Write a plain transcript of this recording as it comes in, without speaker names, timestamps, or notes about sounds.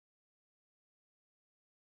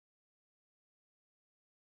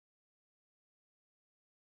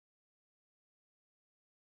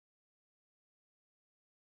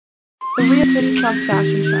The Real Pretty Plug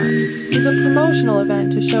Fashion Show is a promotional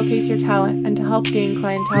event to showcase your talent and to help gain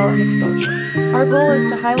clientele and exposure. Our goal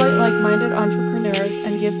is to highlight like-minded entrepreneurs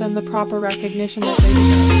and give them the proper recognition that they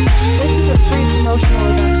deserve. This is a free promotional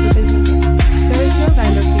event for businesses. There is no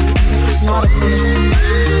vendor fee. This is not a paid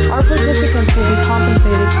event. Our participants will be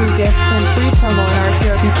compensated through gifts and free promo in our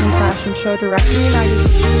TRBP Fashion Show Directory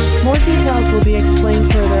magazine. More details will be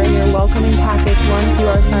explained further in your welcoming package once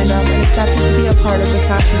you are signed up and accepted to be a part of the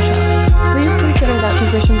fashion show. Please consider that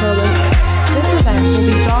positions are limited. This event will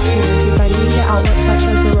be documented by media outlets such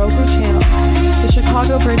as the Roku Channel, the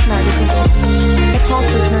Chicago Bridge Magazine, the Call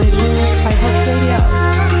Fraternity, iHeart Radio,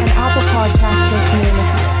 and Apple Podcasts, just to name a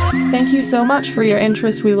few. Thank you so much for your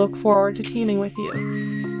interest. We look forward to teaming with you.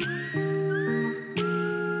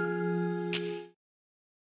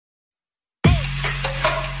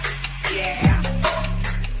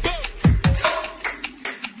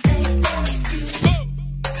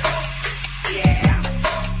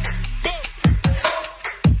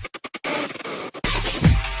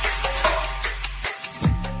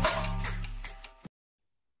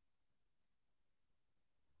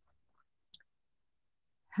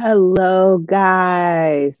 Hello,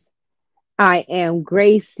 guys. I am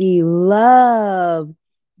Gracie Love.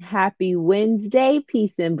 Happy Wednesday.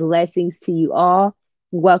 Peace and blessings to you all.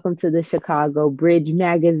 Welcome to the Chicago Bridge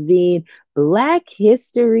Magazine, Black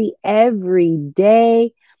History Every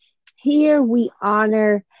Day. Here we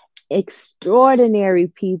honor extraordinary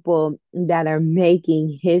people that are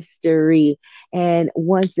making history. And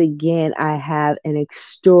once again, I have an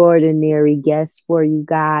extraordinary guest for you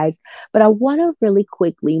guys. But I want to really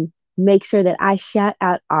quickly make sure that I shout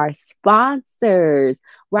out our sponsors,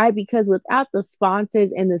 right? Because without the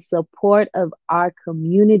sponsors and the support of our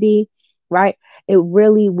community, right, we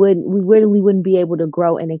really wouldn't be able to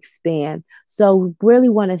grow and expand. So we really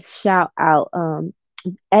want to shout out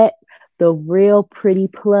at The Real Pretty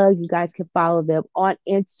Plug. You guys can follow them on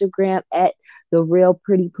Instagram at The Real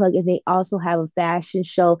Pretty Plug. And they also have a fashion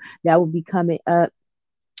show that will be coming up.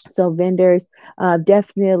 So vendors,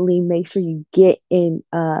 definitely make sure you get in,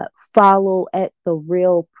 follow at The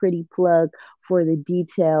Real Pretty Plug for the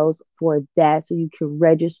details for that, so you can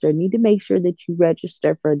register. Need to make sure that you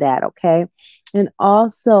register for that, okay? And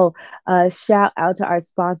also, shout out to our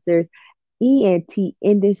sponsors, ENT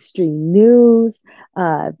Industry News.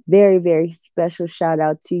 Very, very special shout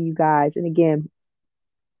out to you guys. And again,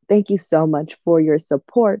 thank you so much for your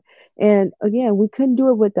support. And again, we couldn't do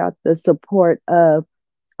it without the support of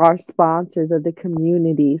our sponsors of the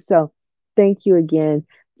community. So thank you again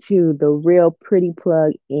to The Real Pretty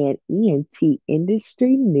Plug and ENT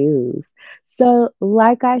Industry News. So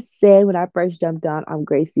like I said, when I first jumped on, I'm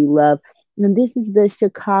Gracie Love. And this is the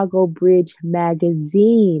Chicago Bridge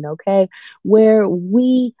Magazine, okay, where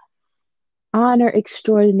we honor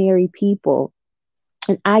extraordinary people.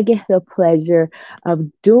 And I get the pleasure of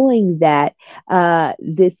doing that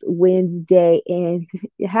this Wednesday, and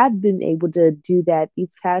have been able to do that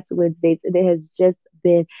these past Wednesdays. And it has just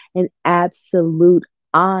been an absolute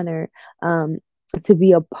honor to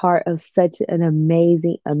be a part of such an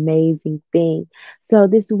amazing, amazing thing. So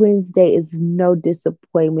this Wednesday is no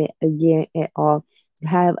disappointment again at all. I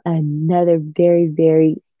have another very,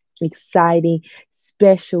 very exciting,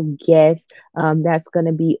 special guest that's going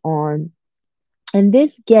to be on. And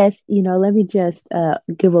this guest, let me just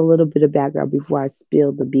give a little bit of background before I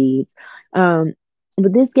spill the beads. But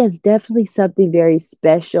this guest definitely something very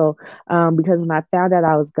special because when I found out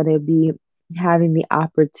I was going to be having the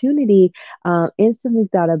opportunity, instantly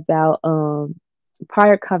thought about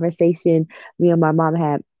prior conversation me and my mom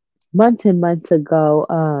had months and months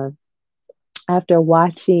ago. After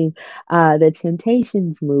watching the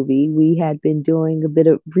Temptations movie, we had been doing a bit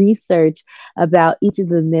of research about each of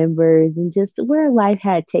the members and just where life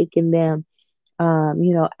had taken them,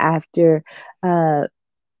 after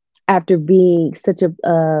being such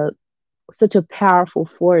a powerful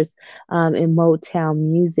force in Motown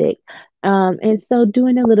music. And so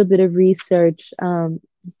doing a little bit of research,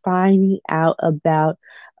 finding out about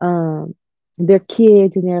their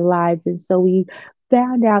kids and their lives. And so we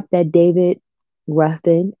found out that David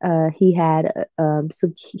Ruffin, he had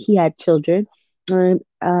children. We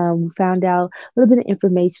found out a little bit of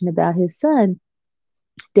information about his son,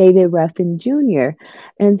 David Ruffin Jr.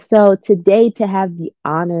 And so today, to have the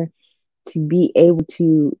honor to be able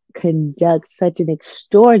to conduct such an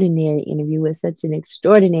extraordinary interview with such an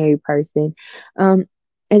extraordinary person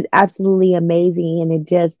is absolutely amazing. And it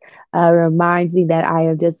just reminds me that I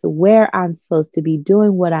am just where I'm supposed to be,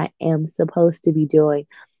 doing what I am supposed to be doing.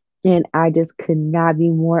 And I just could not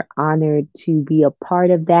be more honored to be a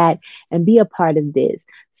part of that and be a part of this.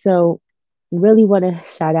 So Really want to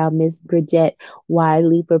shout out Miss Bridget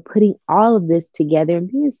Wiley for putting all of this together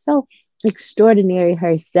and being so extraordinary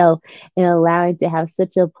herself and allowing to have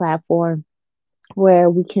such a platform where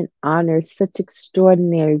we can honor such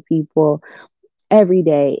extraordinary people every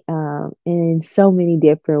day in so many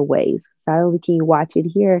different ways. So not only can you watch it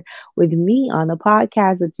here with me on the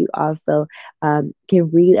podcast, but you also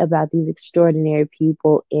can read about these extraordinary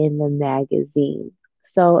people in the magazine.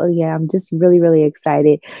 So yeah, I'm just really, really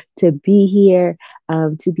excited to be here,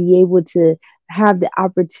 to be able to have the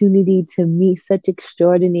opportunity to meet such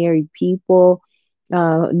extraordinary people.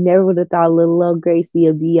 Never would have thought little old Gracie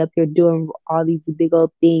would be up here doing all these big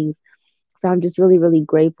old things. So I'm just really, really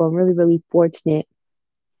grateful. I'm really, really fortunate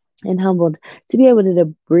and humbled to be able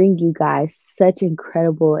to bring you guys such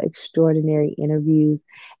incredible, extraordinary interviews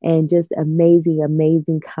and just amazing,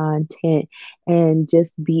 amazing content, and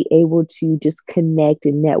just be able to just connect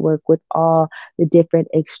and network with all the different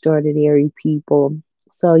extraordinary people.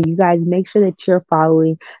 So, you guys make sure that you're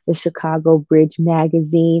following the Chicago Bridge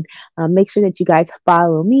Magazine. Make sure that you guys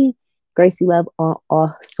follow me, Gracie Love, on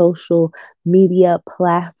all social media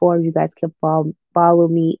platforms. You guys can follow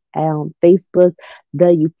me on Facebook,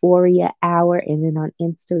 the Euphoria Hour, and then on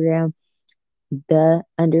Instagram, the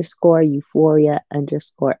underscore Euphoria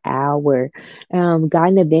underscore hour. Got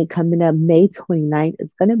an event coming up May 29th.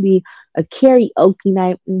 It's going to be a karaoke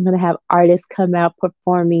night. I'm going to have artists come out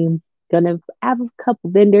performing. Going to have a couple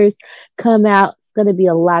vendors come out. It's going to be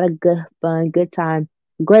a lot of good fun, good time.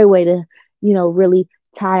 Great way to, really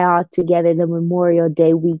tie all together the Memorial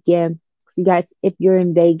Day weekend. So, you guys, if you're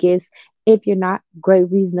in Vegas, if you're not,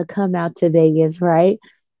 great reason to come out to Vegas, right?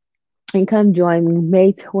 And come join me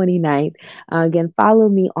May 29th. Again, follow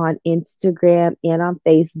me on Instagram and on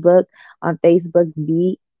Facebook. On Facebook,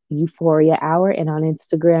 the Euphoria Hour, and on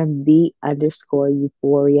Instagram, the underscore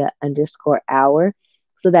Euphoria underscore hour.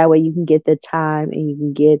 So that way you can get the time and you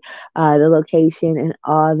can get the location and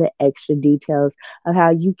all the extra details of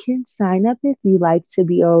how you can sign up if you like to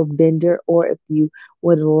be a vendor or if you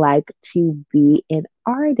would like to be an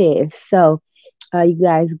artist. So, you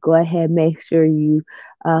guys go ahead, make sure you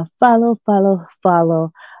follow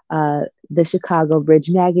the Chicago Bridge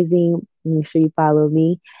Magazine. Make sure you follow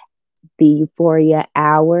me, the Euphoria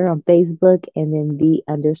Hour on Facebook, and then the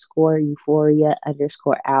underscore Euphoria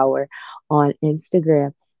underscore hour on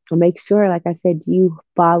Instagram. And make sure, like I said, you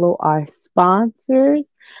follow our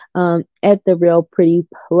sponsors at the Real Pretty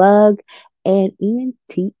Plug and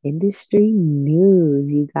ENT Industry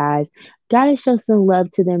News. You guys gotta show some love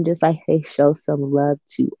to them, just like they show some love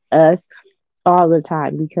to us all the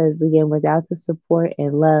time. Because again, without the support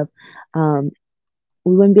and love, um,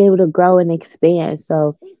 we wouldn't be able to grow and expand.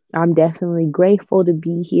 So I'm definitely grateful to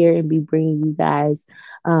be here and be bringing you guys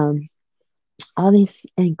um, all these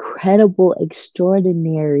incredible,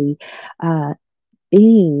 extraordinary uh,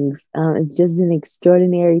 things. It's just an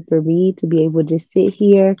extraordinary for me to be able to sit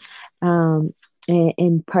here um,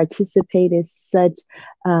 and participate in such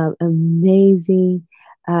amazing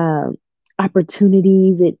um,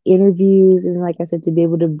 opportunities and interviews. And like I said, to be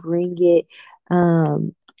able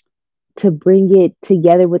um, to bring it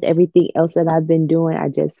together with everything else that I've been doing, I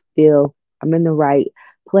just feel I'm in the right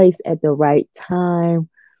place at the right time.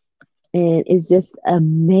 And it's just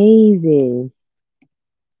amazing.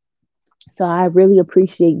 So I really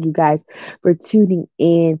appreciate you guys for tuning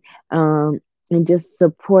in and just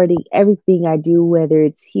supporting everything I do, whether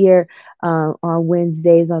it's here on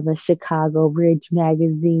Wednesdays on the Chicago Bridge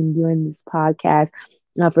Magazine doing this podcast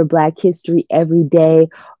for Black History every day,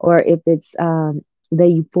 or if it's the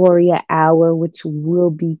Euphoria Hour, which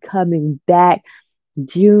will be coming back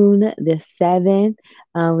June the 7th.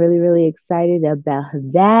 I'm really, really excited about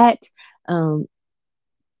that. Um,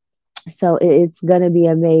 so it's gonna be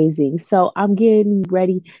amazing. So I'm getting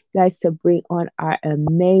ready, guys, to bring on our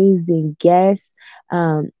amazing guests.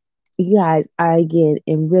 Um, you guys, I again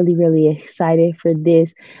am really, really excited for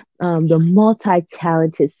this. The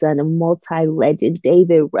multi-talented son of multi-legend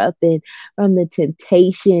David Ruffin from the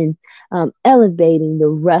Temptations, elevating the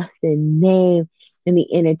Ruffin name in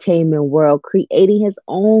the entertainment world, creating his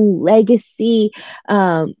own legacy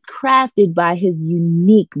crafted by his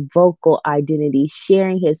unique vocal identity,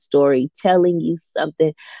 sharing his story, telling you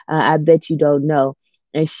something I bet you don't know,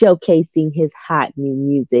 and showcasing his hot new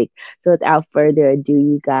music. So, without further ado,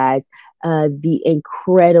 you guys, the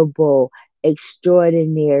incredible,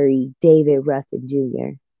 extraordinary David Ruffin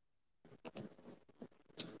Jr.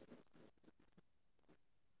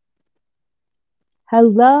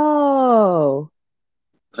 Hello.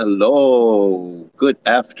 Hello, good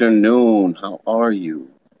afternoon. How are you?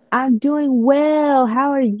 I'm doing well.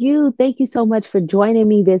 How are you? Thank you so much for joining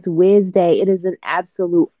me this Wednesday. It is an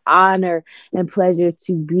absolute honor and pleasure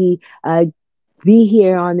to be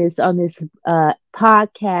here on this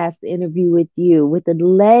podcast interview with you, with a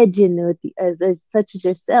legend as such as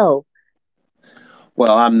yourself.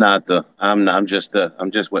 Well, I'm not the. I'm not, I'm just the.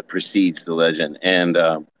 I'm just what precedes the legend, and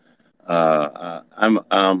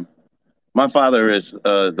I'm. My father is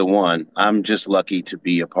the one. I'm just lucky to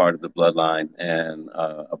be a part of the bloodline and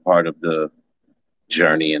a part of the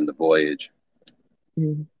journey and the voyage.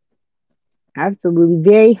 Mm. Absolutely.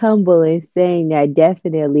 Very humble in saying that,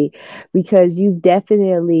 definitely, because you've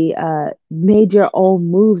definitely made your own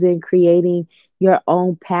moves in creating your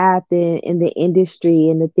own path in the industry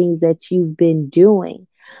and the things that you've been doing.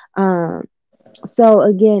 Um, so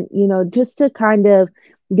again, just to kind of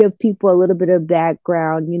give people a little bit of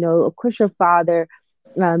background, of course, your father,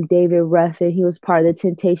 David Ruffin, he was part of the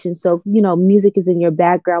Temptation. So, music is in your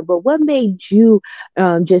background. But what made you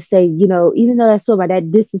just say, even though that's what my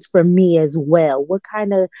dad, this is for me as well? What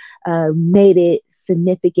kind of made it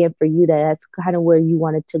significant for you that that's kind of where you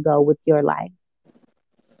wanted to go with your life?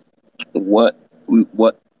 What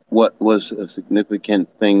what what was a significant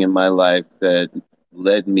thing in my life that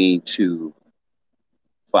led me to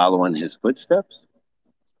follow in his footsteps?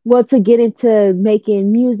 Well, to get into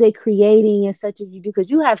making music, creating, and such as you do, because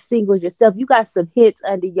you have singles yourself, you got some hits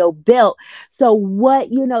under your belt. So, what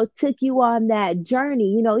took you on that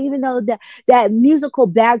journey? Even though that musical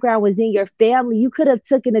background was in your family, you could have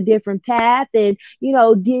taken a different path and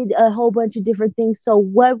did a whole bunch of different things. So,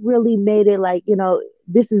 what really made it like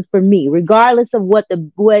this is for me, regardless of what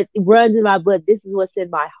runs in my blood. This is what's in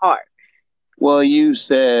my heart. Well, you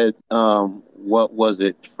said, what was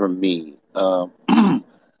it for me?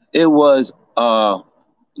 It was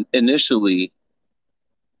initially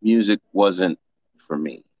music wasn't for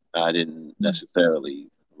me. I didn't necessarily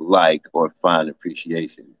like or find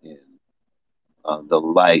appreciation in the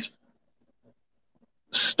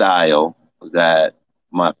lifestyle that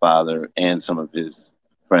my father and some of his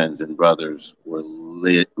friends and brothers were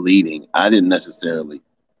leading. I didn't necessarily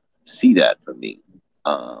see that for me.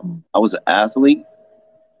 I was an athlete.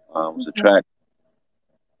 I was a Okay. track,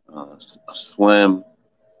 a swim,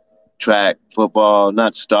 track, football,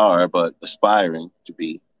 not star, but aspiring to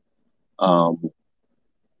be. Um,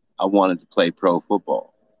 I wanted to play pro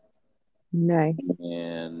football. Nice.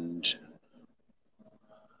 And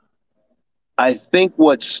I think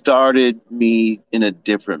what started me in a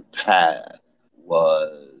different path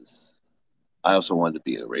was I also wanted to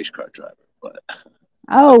be a race car driver, but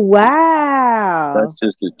Oh, wow. that's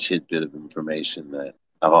just a tidbit of information that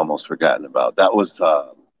I've almost forgotten about. That was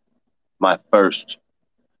my first,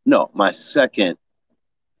 no, my second,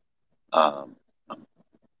 um,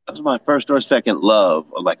 that was my first or second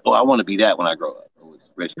love. Of like, oh, I want to be that when I grow up. It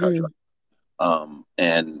was race car driver. Mm,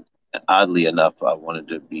 And oddly enough, I wanted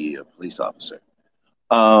to be a police officer.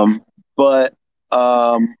 Um, but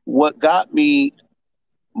what got me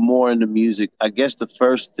more into music, I guess the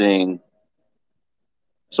first thing.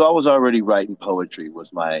 So I was already writing poetry.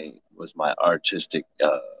 Was my artistic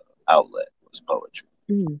outlet was poetry.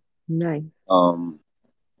 nice. Um,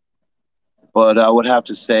 but I would have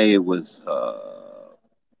to say it was.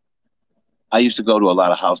 I used to go to a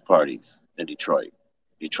lot of house parties in Detroit.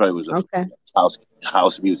 Detroit was a Okay.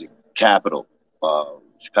 house music capital.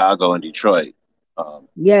 Chicago and Detroit.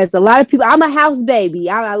 Yes, a lot of people. I'm a house baby.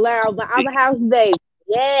 I'm a house baby.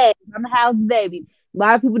 Yes, I'm a house baby. A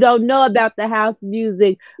lot of people don't know about the house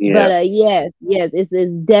music, Yeah, but yes, yes,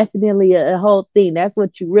 it's definitely a whole thing. That's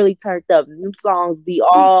what you really turned up. Them songs be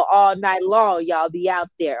all night long. Y'all be out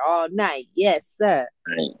there all night. Yes, sir.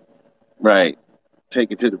 right, right.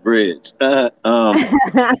 Take it to the bridge.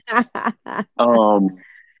 Um,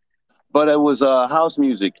 but it was house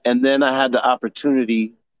music, and then I had the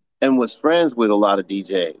opportunity and was friends with a lot of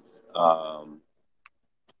DJs. Um,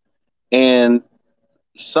 and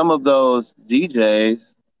some of those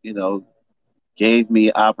DJs, you know, gave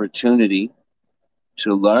me opportunity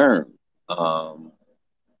to learn. Um,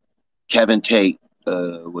 Kevin Tate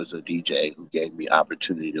was a DJ who gave me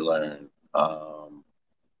opportunity to learn.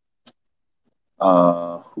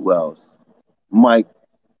 Who else? Mike,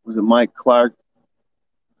 was it Mike Clark?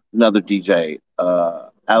 Another DJ.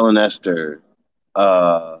 Alan Esther.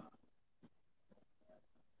 Uh,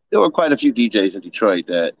 there were quite a few DJs in Detroit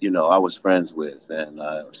that I was friends with, and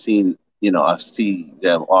I see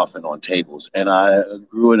them often on tables, and I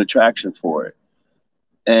grew an attraction for it.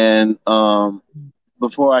 And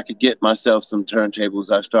before I could get myself some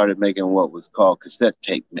turntables, I started making what was called cassette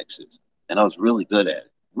tape mixes, and I was really good at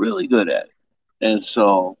it, really good at it. And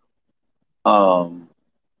so um,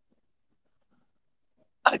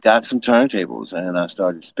 I got some turntables and I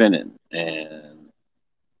started spinning. And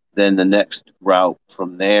then the next route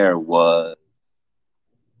from there was,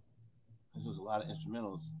 because there was a lot of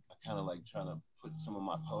instrumentals, I kind of like trying to put some of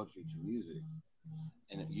my poetry to music,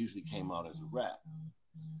 and it usually came out as a rap.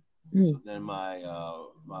 Mm, So then my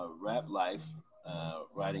rap life,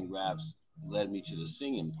 writing raps, led me to the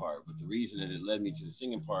singing part. But the reason that it led me to the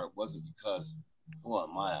singing part wasn't because, well,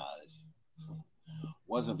 in my eyes,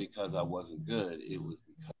 wasn't because I wasn't good. It was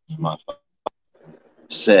because my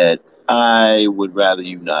said, I would rather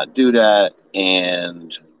you not do that,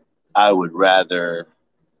 and I would rather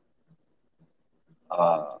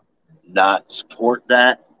uh, not support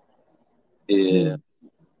that. Eh, mm,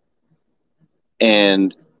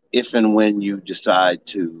 And if and when you decide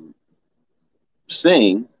to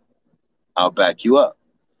sing, I'll back you up.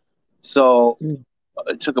 So mm,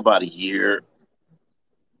 it took about a year.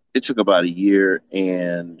 It took about a year,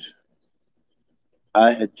 and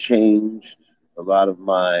I had changed a lot of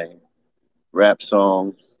my rap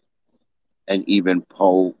songs and even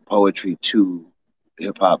poetry to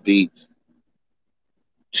hip hop beats.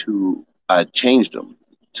 To I changed them,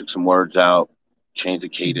 took some words out, changed the mm.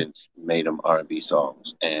 cadence, made them R&B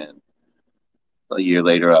songs, and a year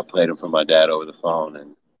later I played them for my dad over the phone,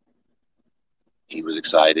 and he was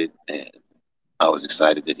excited, and I was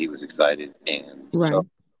excited that he was excited, and so Right.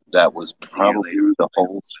 that was probably the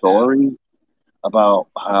whole story about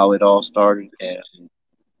how it all started, and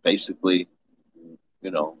basically,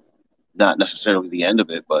 you know, not necessarily the end of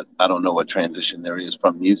it, but I don't know what transition there is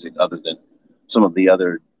from music other than some of the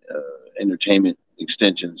other entertainment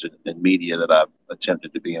extensions and media that I've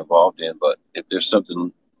attempted to be involved in. But if there's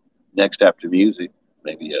something next after music,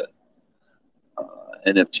 maybe a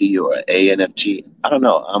NFT or a NFT, I don't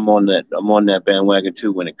know. I'm on that bandwagon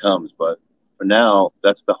too when it comes. But for now,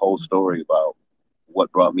 that's the whole story about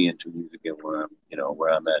what brought me into music and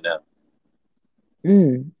where I'm at now.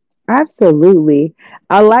 Mm, absolutely.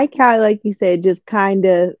 I like how, like you said, just kind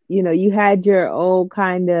of, you had your own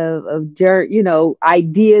kind of jerk,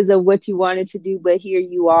 ideas of what you wanted to do, but here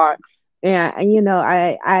you are.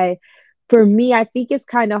 And for me, I think it's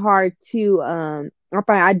kind of hard to, I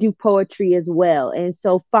find I do poetry as well. And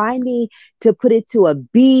so finding to put it to a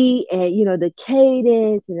beat and, the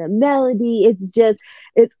cadence and the melody,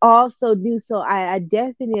 it's all so new. So I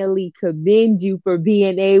definitely commend you for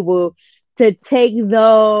being able to take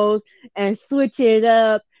those and switch it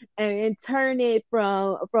up and turn it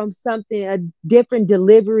from something a different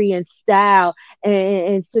delivery and style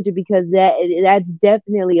and switch it because that's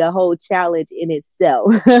definitely a whole challenge in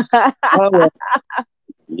itself. Oh,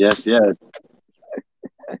 yes, yes.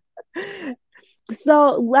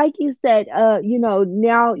 So like you said,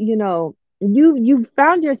 now you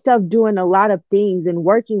found yourself doing a lot of things and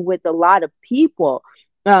working with a lot of people,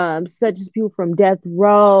 such as people from death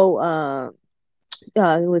row,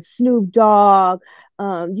 with Snoop Dogg.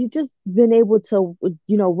 You've just been able to,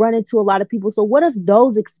 run into a lot of people. So, what have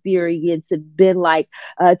those experiences been like,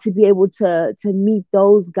 to be able to meet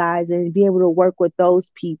those guys and be able to work with those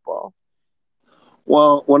people?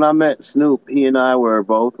 Well, when I met Snoop, he and I were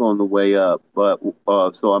both on the way up, but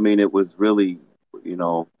so I mean, it was really, you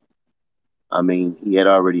know, I mean, he had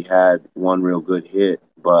already had one real good hit,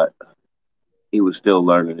 but he was still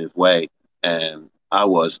learning his way, and I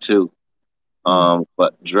was too. Mm.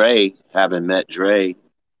 But Dre, having met Dre,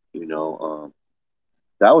 you know,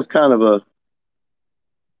 that was kind of a,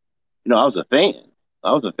 I was a fan.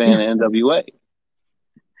 I was a fan of NWA.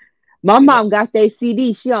 My You know, mom got that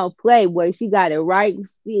CD. She don't play, boy. She got it right.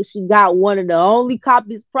 She got one of the only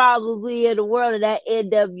copies probably in the world of that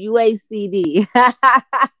NWA CD.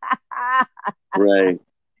 right.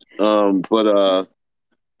 But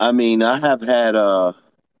I mean, I've had an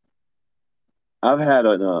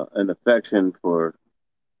affection for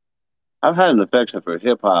I've had an affection for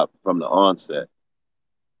hip hop from the onset,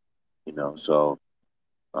 so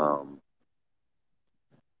um,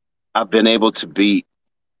 I've been able to beat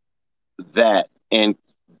that. And,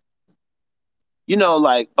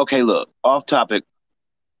 like, okay, look, off topic,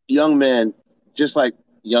 young men, just like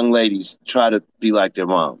young ladies, try to be like their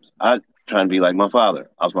moms. I try to be like my father.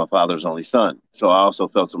 I was my father's only son. So I also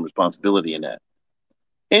felt some responsibility in that.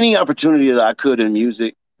 Any opportunity that I could in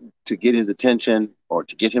music to get his attention or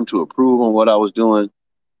to get him to approve on what I was doing,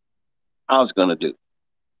 I was going to do.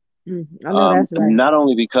 I know that's right. Not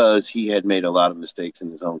only because he had made a lot of mistakes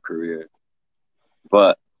in his own career,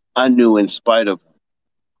 but I knew in spite of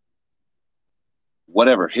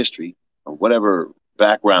whatever history or whatever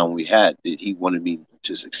background we had that he wanted me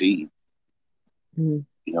to succeed. Mm,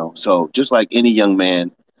 So just like any young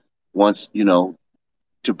man wants,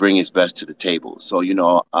 to bring his best to the table. So,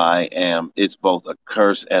 it's both a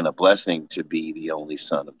curse and a blessing to be the only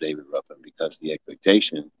son of David Ruffin, because the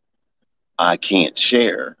expectation I can't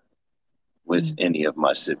share with any of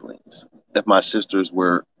my siblings. If my sisters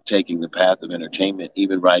were taking the path of entertainment,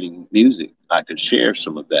 even writing music, I could share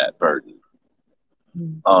some of that burden.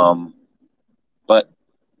 Um, but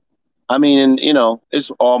I mean, and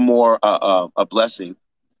it's all more a blessing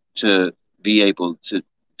to be able to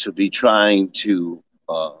be trying to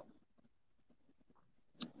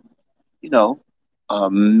you know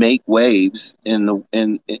make waves in the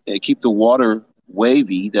and keep the water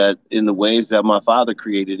wavy, that in the waves that my father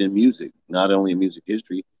created in music, not only in music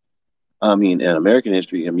history, I mean in American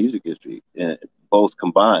history and music history, both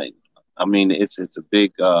combined. I mean, it's a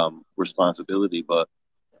big responsibility, but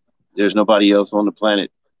there's nobody else on the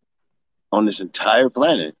planet, on this entire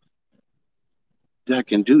planet, that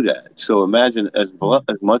can do that. So imagine, as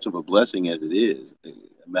much of a blessing as it is,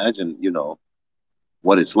 imagine,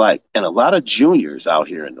 what it's like. And a lot of juniors out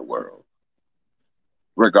here in the world,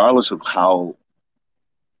 regardless of how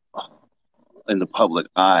in the public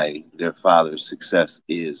eye their father's success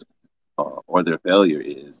is, or their failure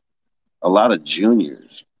is, a lot of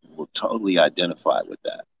juniors will totally identify with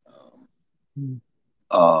that.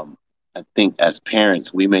 Um, I think as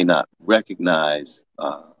parents, we may not recognize,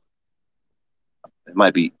 it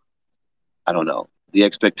might be, I don't know, the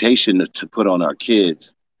expectation to put on our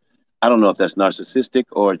kids. I don't know if that's narcissistic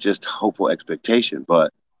or just hopeful expectation,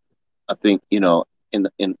 but I think,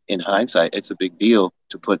 in hindsight, it's a big deal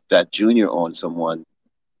to put that junior on someone,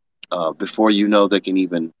 before they can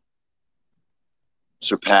even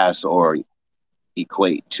surpass or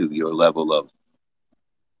equate to your level of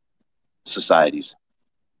society's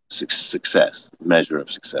success, measure of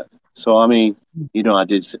success. So, I mean, I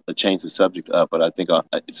did change the subject up, but I think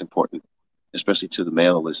it's important, especially to the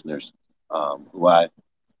male listeners, who I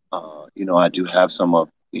do have some of,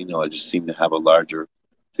 I just seem to have a larger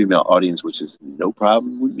female audience, which is no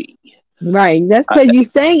problem with me. Right. That's I, because you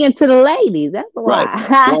sang it to the ladies. That's right.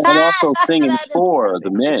 why. Well, I'm also singing That's just for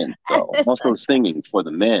the perfect. men, though. I'm also singing for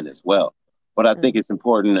the men as well. But I think it's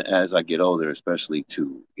important as I get older, especially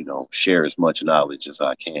to, share as much knowledge as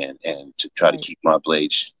I can, and to try to Right. keep my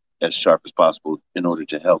blades as sharp as possible in order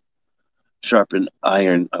to help sharpen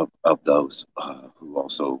iron of those who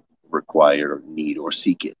also require or need or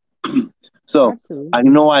seek it. So I Absolutely.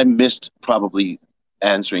 know I missed probably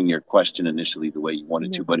answering your question initially the way you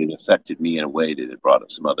wanted to, No. but it affected me in a way that it brought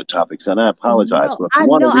up some other topics, and I apologize. No, So if you I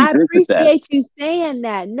want to know. I revisit that, appreciate you saying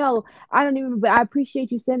that. No, I don't even, but I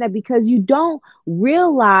appreciate you saying that because you don't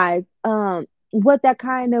realize what that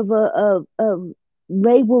kind of a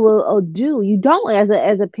label will do. You don't,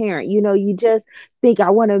 as a parent. You just think, I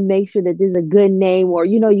want to make sure that there's a good name, or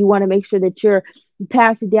you want to make sure that you're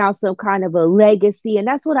passing down some kind of a legacy. And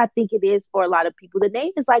that's what I think it is for a lot of people. The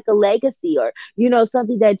name is like a legacy, or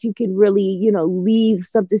something that you can really, leave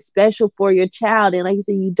something special for your child. And like you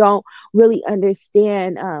said, you don't really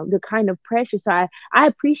understand the kind of pressure. So I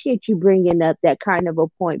appreciate you bringing up that kind of a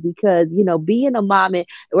point, because, being a mom, and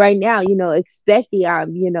right now, expecting,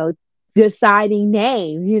 deciding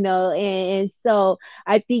names, and so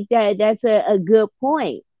I think that that's a good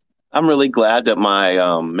point. I'm really glad that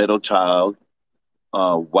my middle child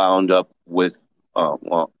wound up with,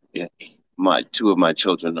 well, yeah, my two of my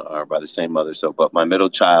children are by the same mother. So, but my middle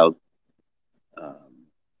child, um,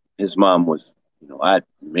 his mom was, I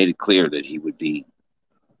made it clear that he would be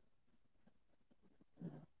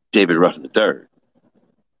David Ruffin III,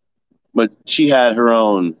 but she had her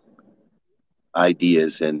own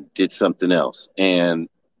ideas and did something else, and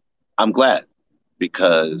I'm glad,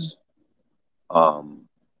 because um,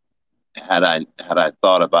 had I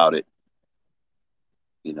thought about it,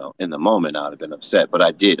 in the moment, I'd have been upset. But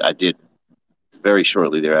I did very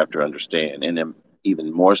shortly thereafter understand, and then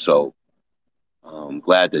even more so,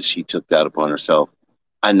 glad that she took that upon herself.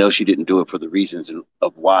 I know she didn't do it for the reasons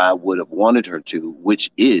of why I would have wanted her to,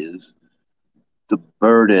 which is the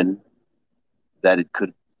burden that it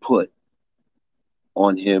could put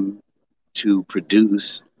on him to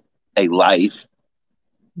produce a life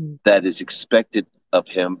Mm. that is expected of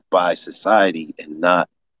him by society and not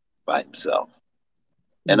by himself.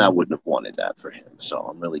 And I Mm. wouldn't have wanted that for him. So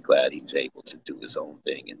I'm really glad he's able to do his own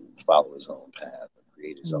thing and follow his own path and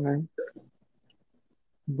create his own Right. journey.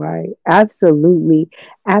 Right. Absolutely.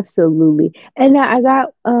 Absolutely. And now I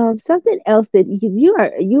got something else, that because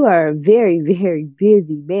you are a very, very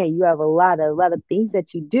busy man. You have a lot of things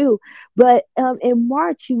that you do. But in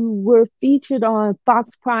March you were featured on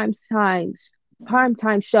Fox primetime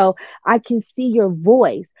show, I Can See Your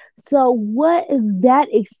Voice. So what is that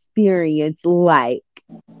experience like?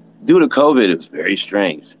 due to COVID, it was very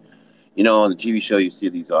strange. You know, on the TV show, you see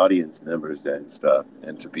these audience members and stuff.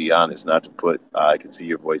 And to be honest, not to put I Can See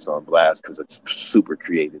Your Voice on blast because it's super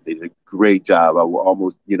creative. They did a great job. I will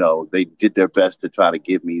almost, you know, they did their best to try to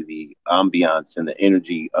give me the ambiance and the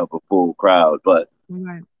energy of a full crowd, but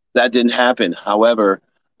Right. that didn't happen. However,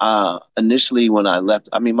 initially when I left,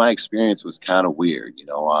 I mean, my experience was kind of weird. You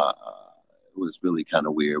know, it was really kind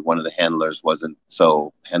of weird. One of the handlers wasn't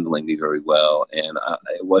so handling me very well, and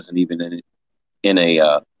it wasn't even in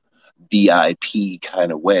a VIP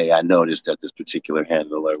kind of way. I noticed that this particular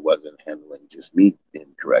handler wasn't handling just me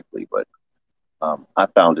incorrectly, but I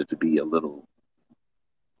found it to be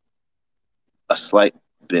a slight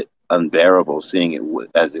bit unbearable, seeing it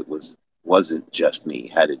as it wasn't just me.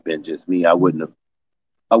 Had it been just me, I wouldn't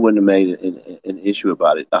have made an issue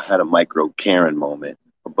about it. I had a micro Karen moment,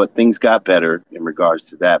 but things got better in regards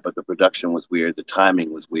to that. But the production was weird. The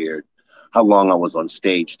timing was weird. How long I was on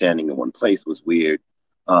stage standing in one place was weird.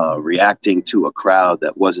 Reacting to a crowd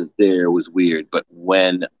that wasn't there was weird. But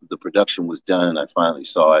when the production was done, I finally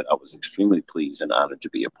saw it. I was extremely pleased and honored to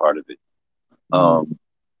be a part of it. Um,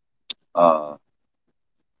 uh,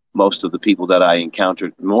 Most of the people that I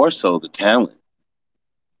encountered, more so the talent,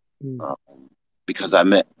 Mm. um, because I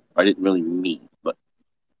didn't really meet, but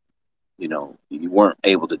you know, you weren't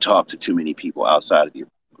able to talk to too many people outside of your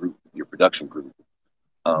group, your production group.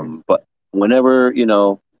 Right. But whenever, you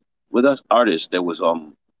know, with us artists, there was,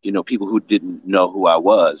 you know, people who didn't know who I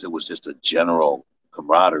was. It was just a general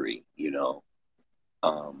camaraderie, you know.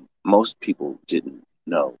 Most people didn't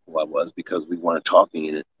know who I was because we weren't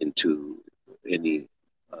talking into any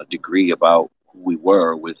degree about who we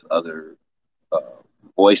were with other uh,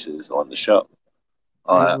 voices on the show.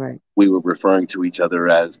 Right. Uh, Right. we were referring to each other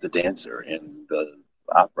as the dancer and the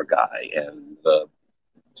opera guy and the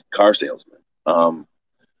car salesman.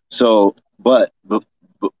 But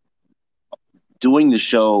doing the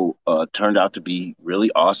show turned out to be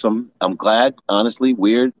really awesome. I'm glad, honestly.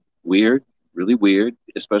 Weird, really weird,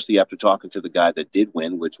 especially after talking to the guy that did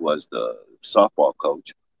win, which was the softball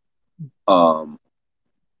coach. Um,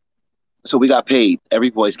 so we got paid. Every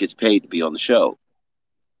voice gets paid to be on the show,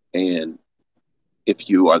 and if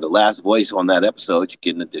you are the last voice on that episode, you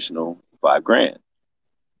get an additional 5 grand.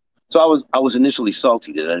 So I was initially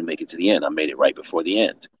salty that I didn't make it to the end. I made it right before the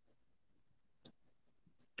end.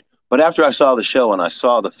 But after I saw the show and I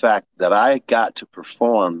saw the fact that I got to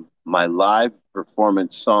perform my live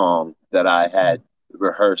performance song that I had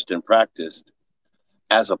rehearsed and practiced,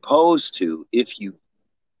 as opposed to if you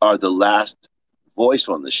are the last voice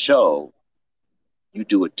on the show, you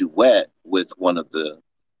do a duet with one of the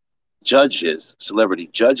judges, celebrity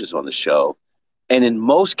judges on the show. And in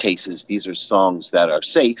most cases, these are songs that are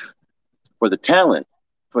safe for the talent,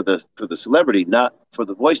 for the celebrity, not for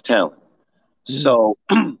the voice talent. Mm. So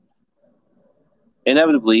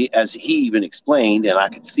inevitably, as he even explained, and I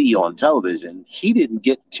could see on television, he didn't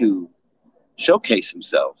get to showcase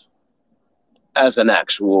himself as an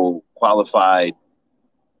actual qualified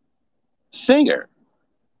singer.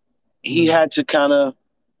 He Mm. had to kind of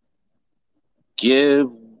give,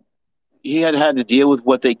 he had to deal with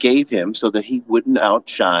what they gave him so that he wouldn't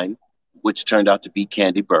outshine, which turned out to be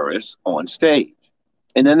Candy Burris on stage.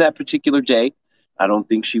 And then that particular day, I don't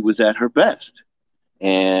think she was at her best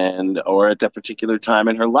and or at that particular time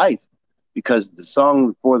in her life because the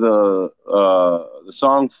song for the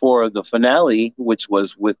finale, which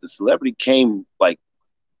was with the celebrity, came like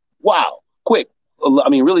wow, quick. I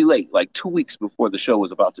mean, really late, like 2 weeks before the show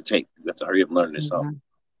was about to tape. You have to hurry up and learn this song. Mhm.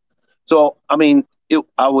 So, I mean,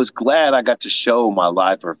 I was glad I got to show my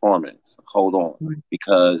live performance. Hold on, Right.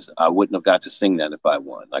 because I wouldn't have got to sing that if I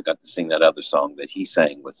won. I got to sing that other song that he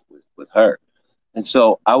sang with her, and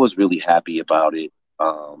so I was really happy about it.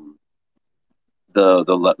 Um,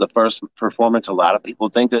 the first performance, a lot of people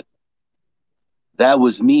think that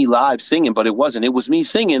was me live singing, but it wasn't. It was me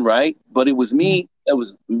singing, right? But it was Mm. me. It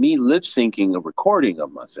was me lip syncing a recording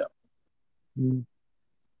of myself. Mm.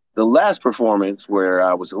 The last performance where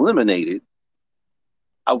I was eliminated,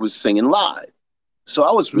 I was singing live. So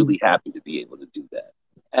I was Mm. really happy to be able to do that.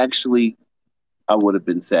 Actually, I would have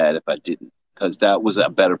been sad if I didn't, because that was a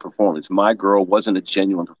better performance. My Girl wasn't a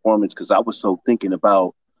genuine performance because I was so thinking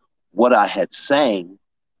about what I had sang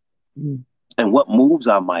Mm. and what moves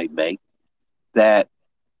I might make that,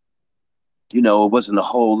 you know, it wasn't a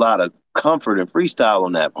whole lot of comfort and freestyle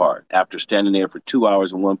on that part after standing there for 2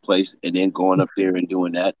 hours in one place and then going up there and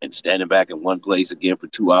doing that and standing back in one place again for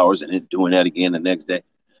 2 hours and then doing that again the next day.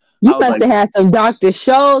 You I was must like, have had some Dr.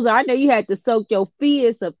 Scholl's. I know you had to soak your feet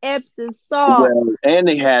in some Epsom salt. well, and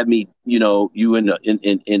they had me, you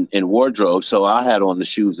in wardrobe, so I had on the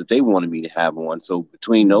shoes that they wanted me to have on. So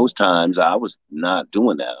between those times, I was not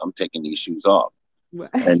doing that. I'm taking these shoes off.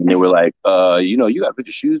 And they were like, you got to put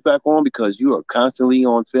your shoes back on because you are constantly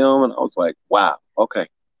on film. And I was like, wow, okay.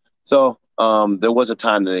 So there was a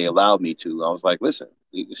time that they allowed me to. I was like, listen,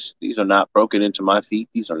 these are not broken into my feet.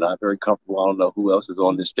 These are not very comfortable. I don't know who else is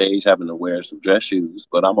on this stage having to wear some dress shoes,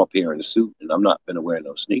 but I'm up here in a suit and I'm not going to wear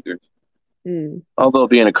no sneakers. Mm. Although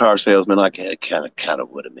being a car salesman, I kind of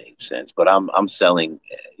would have made sense. But I'm selling,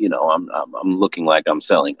 I'm looking like I'm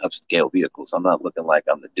selling upscale vehicles. I'm not looking like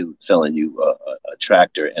I'm the dude selling you a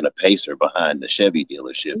tractor and a pacer behind the Chevy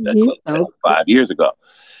dealership that You closed down so 5 years ago.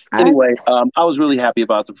 I, Anyway, I was really happy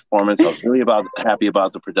about the performance. I was really happy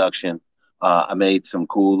about the production. I made some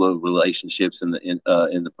cool relationships in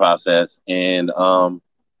the process, and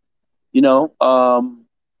you know,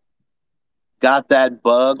 got that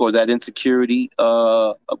bug or that insecurity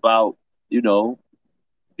about you know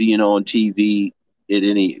being on TV at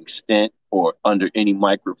any extent or under any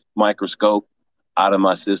microscope out of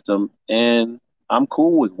my system, and I'm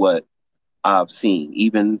cool with what I've seen.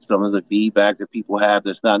 Even some of the feedback that people have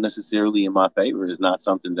that's not necessarily in my favor is not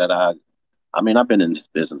something that I mean, I've been in this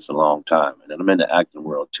business a long time, and I'm in the acting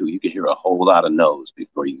world too. You can hear a whole lot of no's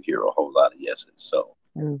before you hear a whole lot of yeses. So,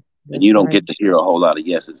 and you that's don't right. get to hear a whole lot of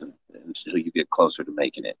yeses until you get closer to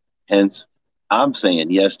making it. Hence, I'm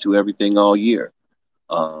saying yes to everything all year.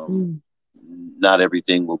 Um, Mm. Not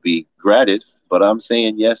everything will be gratis, but I'm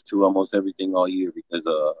saying yes to almost everything all year because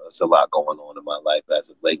there's a lot going on in my life as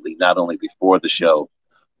of lately. Not only before the show,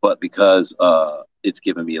 but because it's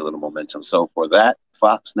given me a little momentum. So for that,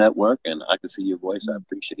 Fox Network, and I can see your voice. I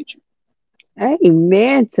appreciate you.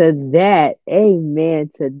 Amen to that. Amen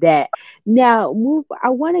to that. Now, move. I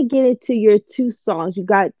want to get into your two songs. You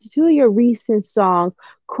got two of your recent songs,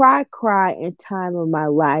 "Cry, Cry" and "Time of My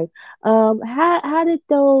Life." How did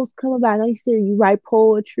those come about? I know you said you write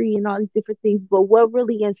poetry and all these different things, but what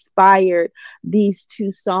really inspired these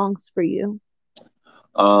two songs for you?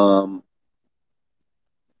 Um,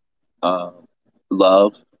 uh,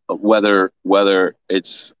 Love, whether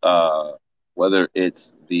it's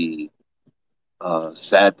the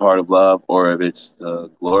sad part of love or if it's the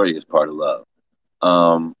glorious part of love.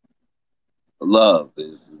 Um, Love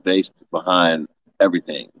is based behind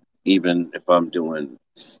everything, even if I'm doing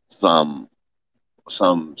some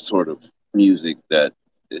sort of music that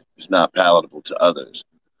is not palatable to others.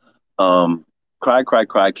 Um, Cry, Cry,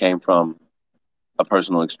 Cry came from a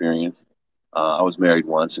personal experience. I was married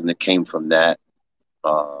once, and it came from that.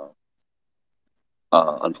 Uh,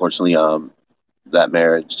 Unfortunately, that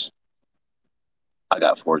marriage, I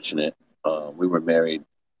got fortunate. We were married,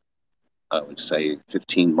 I would say,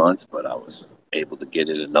 15 months, but I was able to get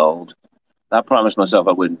it annulled. I promised myself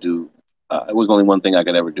I wouldn't do. It was only one thing I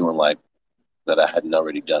could ever do in life that I hadn't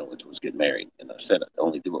already done, which was get married. And I said I'd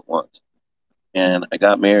only do it once. And I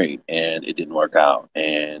got married, and it didn't work out.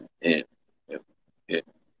 And it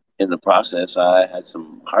in the process, I had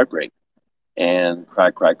some heartbreak and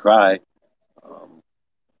cry, cry, cry. Um,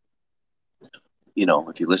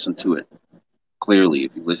 if you listen to it clearly,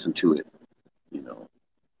 if you listen to it, you know,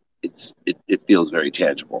 it feels very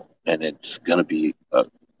tangible, and it's going to be a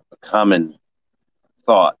common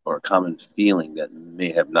thought or a common feeling that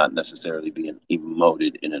may have not necessarily been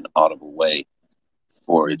emoted in an audible way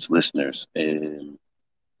for its listeners. And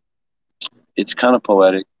it's kind of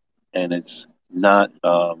poetic, and it's not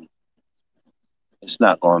going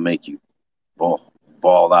to make you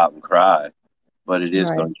bawl out and cry, but it is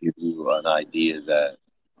going Right. to give you an idea that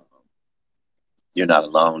you're not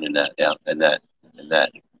alone in that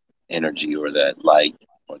energy or that light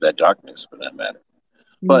or that darkness for that matter.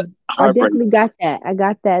 But Mm. I heartbreak. definitely got that. I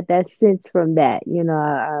got that sense from that.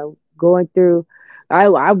 Going through.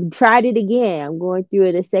 I tried it again. I'm going through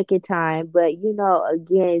it a second time, but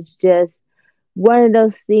again, it's just one of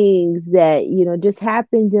those things that just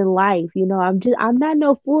happens in life. I'm not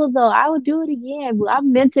no fool though. I would do it again.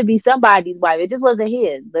 I'm meant to be somebody's wife. It just wasn't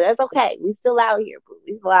his, but that's okay. We still out here, boo.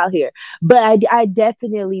 We still out here. But I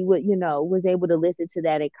definitely would, was able to listen to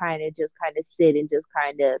that and kind of sit and just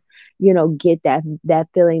kind of get that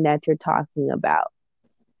feeling that you're talking about.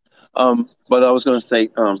 But I was going to say,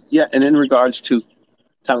 yeah, and in regards to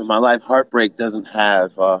time of my life, heartbreak doesn't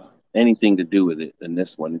have anything to do with it in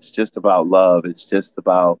this one. It's just about love. It's just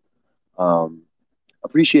about um,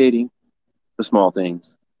 appreciating the small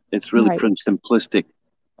things. It's really Right. pretty simplistic.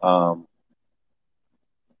 Um,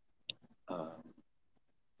 uh,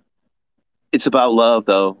 it's about love,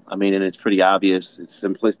 though. I mean, and it's pretty obvious. It's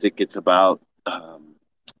simplistic. It's about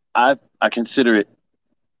I consider it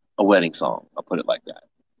a wedding song. I'll put it like that.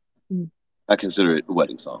 Mm, I consider it a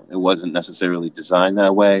wedding song. It wasn't necessarily designed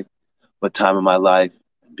that way, but time of my life,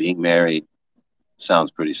 being married,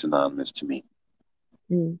 sounds pretty synonymous to me.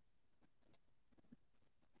 mm,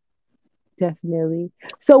 definitely.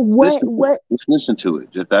 So Listen to Just listen to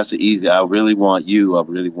it. Just that's the easy. I really want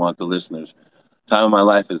the listeners. Time of My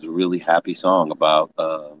Life is a really happy song about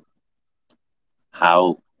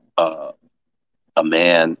how uh, a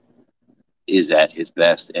man is at his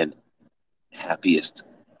best and happiest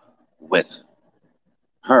with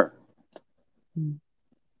her. mm.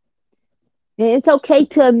 And it's okay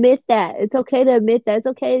to admit that. It's okay to admit that. It's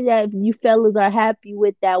okay that you fellas are happy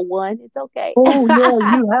with that one. It's okay. Oh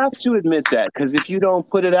yeah, you have to admit that because if you don't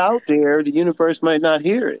put it out there, the universe might not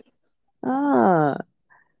hear it. Ah.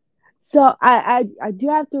 So I do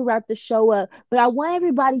have to wrap the show up, but I want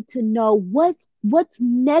everybody to know what's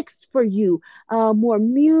next for you. More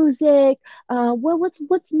music.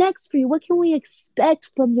 What's next for you? What can we expect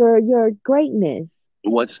from your greatness?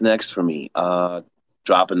 What's next for me?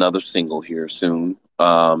 Drop another single here soon.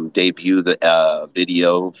 Debut the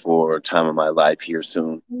video for Time of My Life here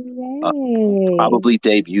soon. Uh, Yay! Probably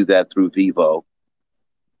debut that through Vivo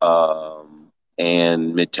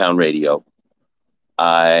and Midtown Radio.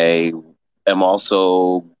 I am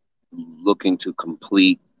also looking to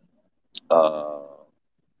complete uh,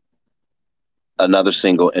 another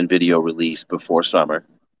single and video release before summer.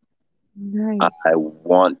 Nice. I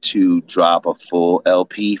want to drop a full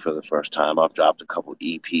LP for the first time. I've dropped a couple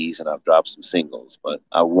EPs and I've dropped some singles, but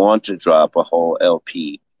I want to drop a whole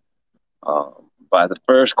LP by the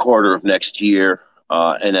first quarter of next year,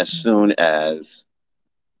 and as soon as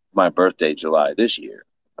my birthday, July this year,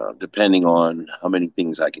 depending on how many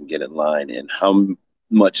things I can get in line and how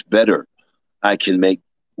much better I can make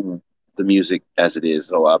the music as it is.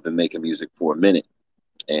 So I've been making music for a minute,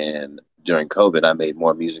 and during COVID, I made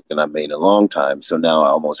more music than I made in a long time. So now I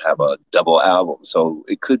almost have a double album. So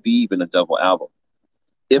it could be even a double album.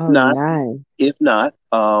 If Oh, not, nice.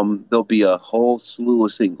 there'll be a whole slew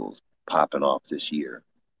of singles popping off this year,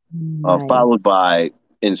 Nice. followed by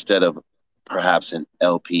instead of perhaps an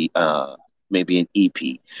LP, maybe an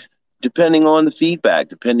EP, depending on the feedback,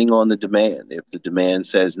 depending on the demand. If the demand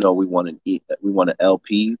says no, we want an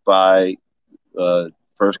LP by uh,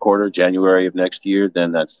 first quarter, January of next year,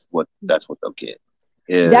 then that's what they'll get.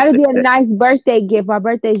 If That'll be a nice birthday gift. My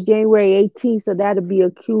birthday's January 18th, so that'll be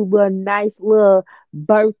a cute little nice little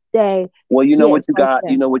birthday Well, you know what gift you right got. You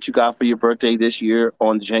there. know what you got for your birthday this year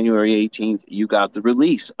on January 18th. You got the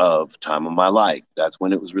release of "Time of My Life." That's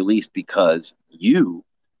when it was released because you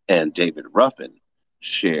and David Ruffin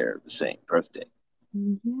share the same birthday.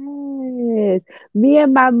 Yes. Me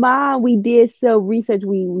and my mom, we did some research.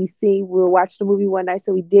 We watched the movie one night,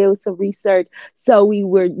 so we did some research. So we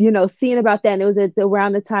were, seeing about that. And it was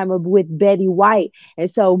around the time of with Betty White. And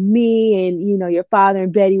so me and, your father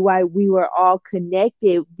and Betty White, we were all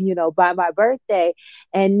connected, by my birthday.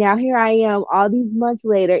 And now here I am all these months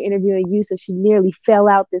later interviewing you. So she nearly fell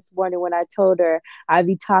out this morning when I told her I'd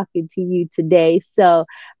be talking to you today. So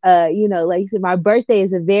like you said, my birthday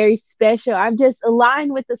is a very special. I'm just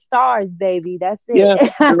aligned with the stars, baby. That's it. Yeah,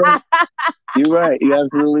 you're right. You're right. You're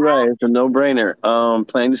absolutely right. It's a no-brainer.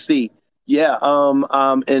 Plain to see. Yeah.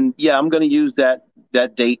 And yeah, I'm going to use that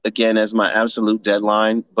date again as my absolute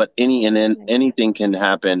deadline. But any and then anything can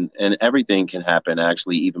happen, and everything can happen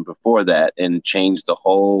actually even before that, and change the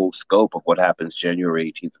whole scope of what happens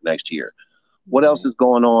January 18th of next year. What else Right. is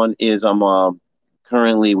going on? Is I'm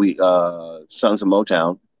currently we Sons of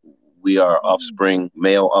Motown. We are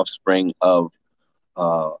male offspring of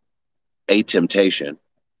uh, a Temptation,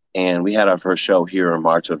 and we had our first show here in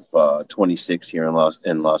March of 26 here in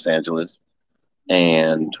Los Angeles.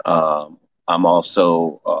 And I'm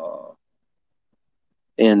also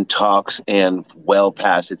in talks and well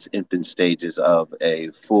past its infant stages of a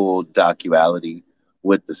full docuality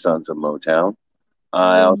with the Sons of Motown.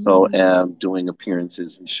 I Oh, also nice. am doing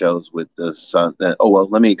appearances and shows with the Sun. Oh well,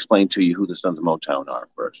 let me explain to you who the Sons of Motown are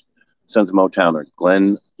first. Sons of Motown are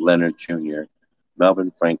Glenn Leonard Jr.,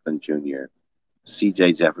 Melvin Franklin Jr.,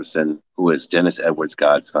 C.J. Jefferson, who is Dennis Edwards'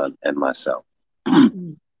 godson, and myself.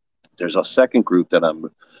 Mm, There's a second group that I'm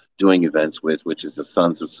doing events with, which is the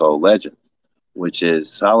Sons of Soul Legends, which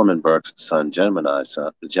is Solomon Burke's son, Gemini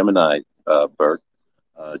Burke,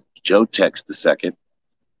 Joe Tex the second,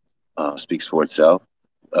 speaks for itself.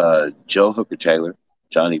 Joe Hooker Taylor,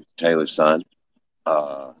 Johnny Taylor's son,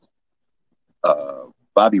 uh, uh,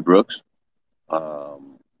 Bobby Brooks,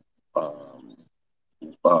 um, um,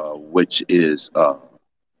 which is um,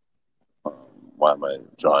 why am I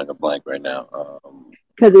drawing a blank right now?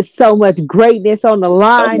 because it's so much greatness on the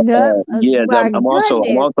lineup. Yeah, My goodness.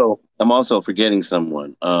 I'm also forgetting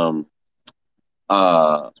someone.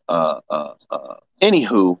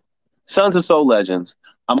 Anywho, Sons of Soul Legends.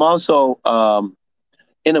 I'm also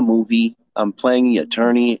in a movie. I'm playing the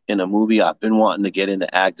attorney in a movie. I've been wanting to get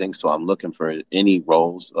into acting, so I'm looking for any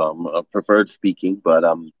roles. Preferred speaking, but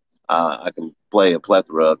I can play a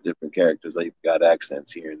plethora of different characters. I've got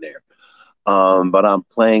accents here and there. But I'm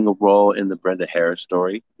playing a role in the Brenda Harris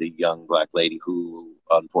story, the young black lady who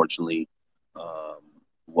unfortunately um,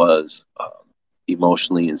 was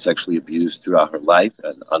emotionally and sexually abused throughout her life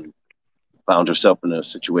and found herself in a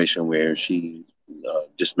situation where she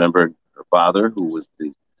dismembered her father, who was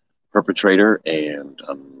the perpetrator, and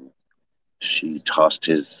she tossed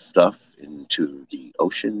his stuff into the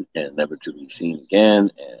ocean and never to be seen again.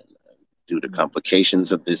 And due to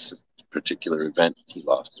complications of this particular event, he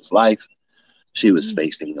lost his life. She was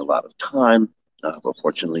facing a lot of time, but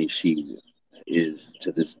fortunately, she is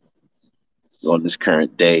on this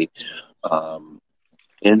current day um,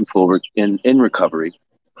 in recovery.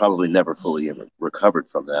 Probably never fully recovered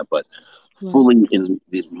from that, but fully in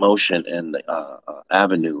the motion and the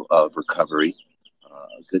avenue of recovery.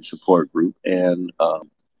 A good support group and a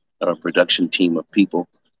production team of people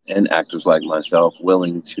and actors like myself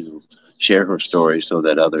willing to share her story so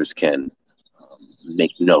that others can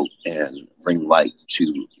make note and bring light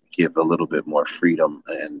to give a little bit more freedom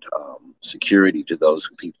and security to those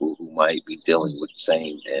people who might be dealing with the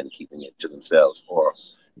same and keeping it to themselves or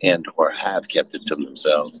have kept it to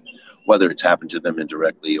themselves, whether it's happened to them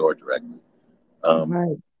indirectly or directly.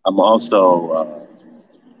 Right. I'm also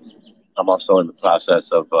in the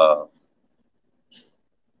process of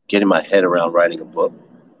getting my head around writing a book,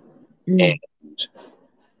 and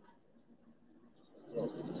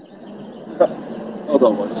hold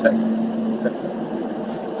on one second.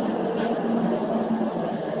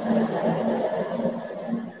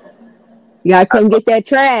 Y'all come get that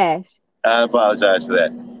trash. I apologize for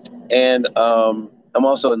that. And I'm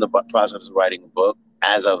also in the process of writing a book.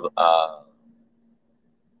 As of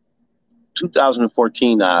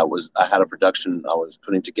 2014, I had a production I was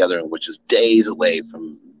putting together, which is days away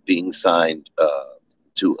from being signed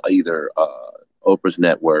to either Oprah's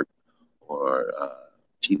network or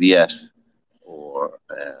TBS or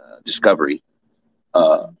Discovery.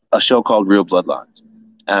 A show called Real Bloodlines.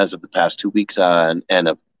 As of the past 2 weeks, and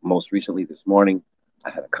of most recently this morning, I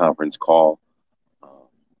had a conference call.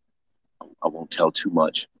 I won't tell too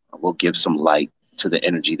much. I will give some light to the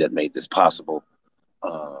energy that made this possible.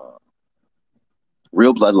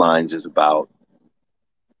 Real Bloodlines is about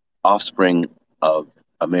offspring of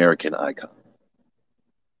American icons,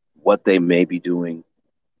 what they may be doing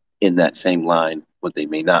in that same line, what they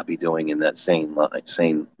may not be doing in that same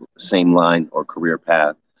line or career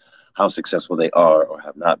path, how successful they are or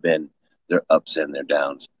have not been, their ups and their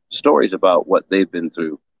downs, stories about what they've been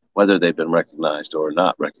through, whether they've been recognized or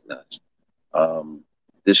not recognized.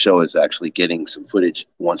 This show is actually getting some footage.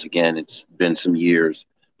 Once again, it's been some years,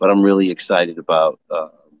 but I'm really excited about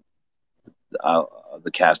the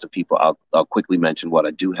cast of people. I'll quickly mention what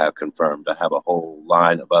I do have confirmed. I have a whole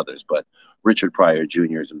line of others, but Richard Pryor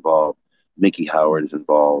Jr. is involved. Mickey Howard is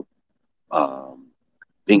involved.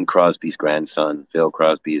 Bing Crosby's grandson, Phil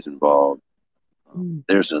Crosby, is involved.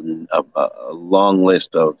 There's a long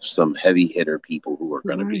list of some heavy hitter people who are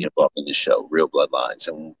going to be involved in this show, Real Bloodlines.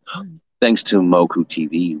 And thanks to Moku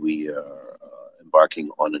TV, we are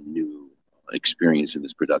embarking on a new experience in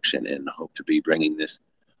this production and hope to be bringing this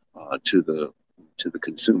to the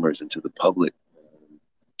consumers and to the public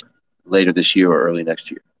later this year or early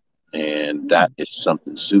next year. And that is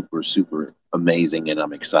something super, super amazing, and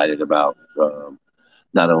I'm excited about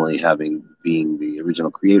not only being the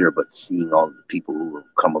original creator, but seeing all the people who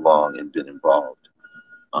have come along and been involved.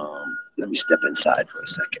 Let me step inside for a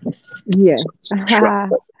second. Yes. So truck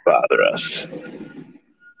doesn't bother us.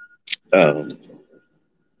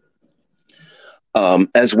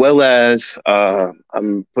 As well as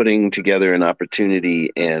I'm putting together an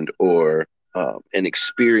opportunity or an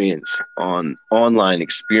experience online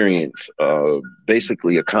experience,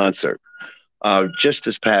 basically a concert. Just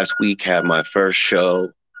this past week, had my first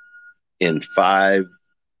show in 5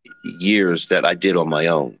 years that I did on my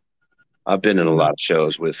own. I've been in a lot of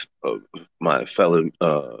shows with my fellow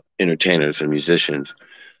entertainers and musicians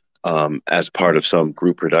as part of some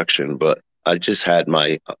group production, but I just had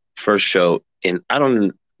my first show in, I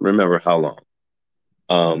don't remember how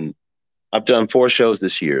long. I've done 4 shows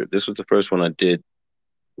this year. This was the first one I did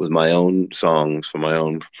with my own songs for my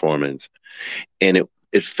own performance. And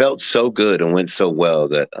it felt so good and went so well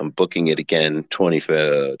that I'm booking it again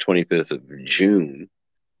 25th of June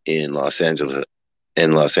in Los Angeles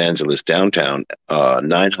in Los Angeles, downtown,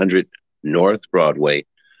 900 North Broadway,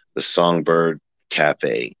 the Songbird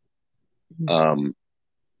Cafe. Um,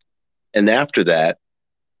 and after that,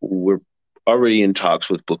 we're already in talks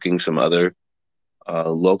with booking some other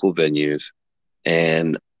local venues.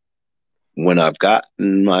 And when I've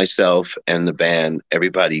gotten myself and the band,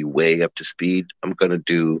 everybody way up to speed, I'm going to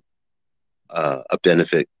do a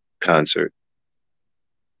benefit concert.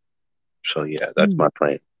 So, yeah, that's my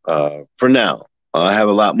plan for now. I have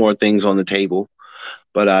a lot more things on the table,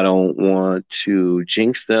 but I don't want to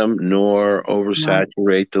jinx them nor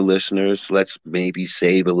oversaturate the listeners. Let's maybe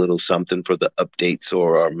save a little something for the updates,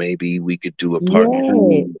 or maybe we could do a part Yeah,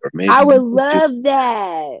 two, or I maybe we would could do. love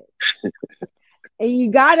that. And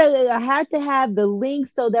you gotta have to have the link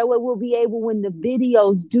so that way we'll be able, when the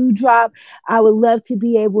videos do drop, I would love to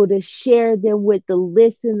be able to share them with the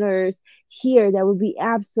listeners here. That would be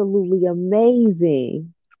absolutely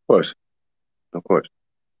amazing. Of course, of course.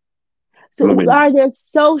 Let So me. are there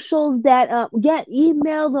socials that get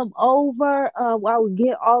email them over? I will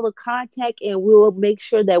get all the contact and we'll make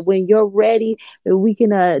sure that when you're ready that we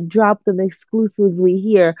can drop them exclusively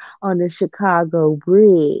here on the Chicago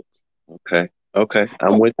Bridge. Okay, okay,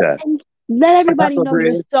 I'm And, with that. and let everybody Chicago know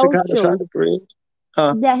your Bridge, socials. Chicago Bridge.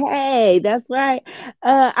 Huh? Hey, that's right.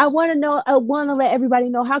 I want to know. I want to let everybody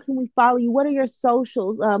know, how can we follow you? What are your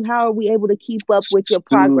socials? How are we able to keep up with your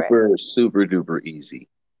progress? Super, super duper easy.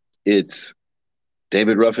 It's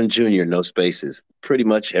David Ruffin Jr., no spaces, pretty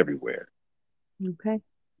much everywhere. Okay.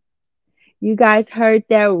 You guys heard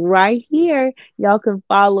that right here. Y'all can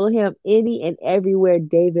follow him any and everywhere,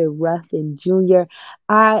 David Ruffin Jr.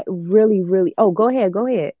 I really, really. Oh, go ahead. Go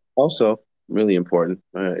ahead. Also, really important.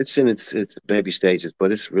 It's in its baby stages,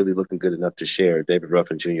 but it's really looking good enough to share.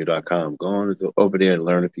 DavidRuffinJr.com. Go on over there and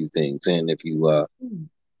learn a few things. And if you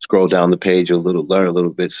scroll down the page, you'll learn a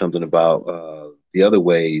little bit something about the other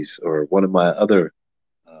ways, or one of my other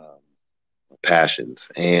um, passions.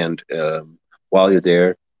 And while you're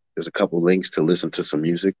there, there's a couple links to listen to some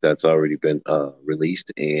music that's already been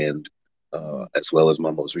released, and as well as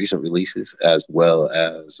my most recent releases, as well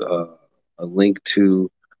as a link to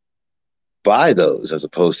buy those as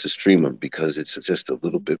opposed to stream them, because it's just a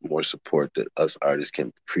little bit more support that us artists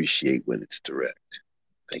can appreciate when it's direct.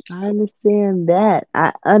 Thank you. I understand that.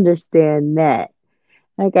 I understand that.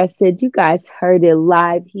 Like I said, you guys heard it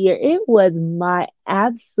live here. It was my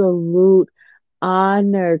absolute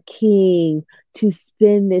honor, King, to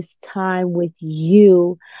spend this time with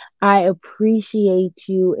you. I appreciate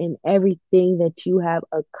you and everything that you have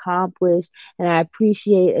accomplished. And I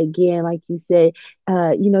appreciate, again, like you said,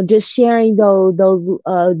 just sharing those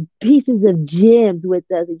pieces of gems with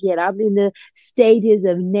us. Again, I'm in the stages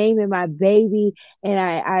of naming my baby, and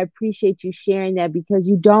I appreciate you sharing that, because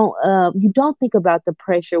you don't think about the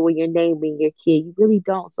pressure when you're naming your kid. You really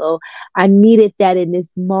don't. So I needed that in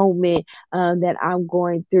this moment that I'm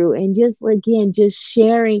going through. And just again, just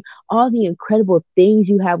sharing all the incredible things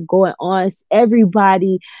you have going on.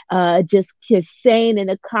 Everybody just saying in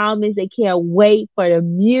the comments they can't wait for the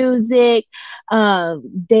music.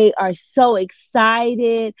 They are so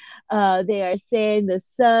excited. They are saying the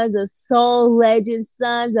sons of soul legends,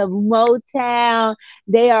 sons of Motown,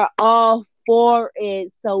 they are all for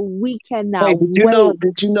it. So we Hey, cannot did you know? wait.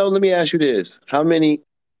 Did you know? Let me ask you this: how many?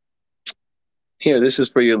 Here, this is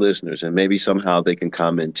for your listeners, and maybe somehow they can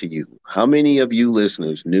comment to you. How many of you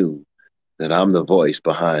listeners knew that I'm the voice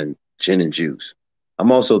behind Gin and Juice?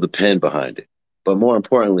 I'm also the pen behind it. But more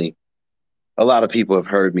importantly, a lot of people have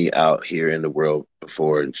heard me out here in the world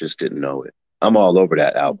before and just didn't know it. I'm all over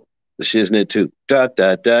that album. The Shiznit too. Da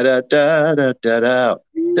da da da da da da da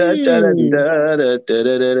da da da Hmm. da da da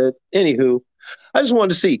da da. Anywho, I just wanted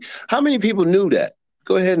to see how many people knew that.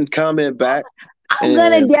 Go ahead and comment back. I'm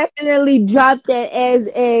gonna And definitely drop that as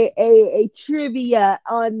a trivia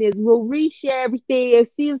on this. We'll reshare everything and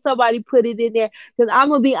see if somebody put it in there. Because I'm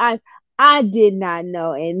gonna be honest, I did not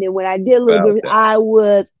know. And then when I did a little about bit, that. I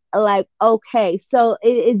was like, okay. So it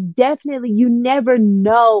is definitely, you never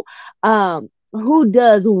know who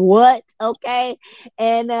does what, okay?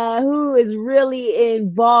 And who is really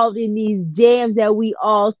involved in these jams that we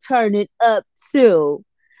all turn it up to.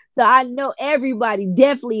 So I know everybody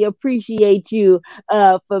definitely appreciate you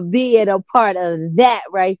for being a part of that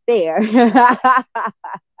right there.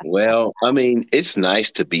 Well, I mean, it's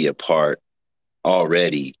nice to be a part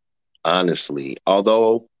already, honestly.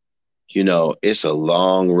 Although, it's a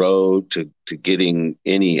long road to getting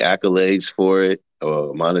any accolades for it,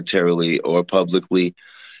 or monetarily or publicly.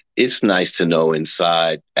 It's nice to know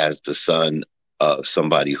inside, as the son of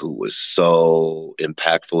somebody who was so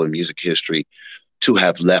impactful in music history, to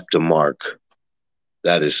have left a mark.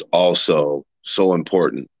 That is also so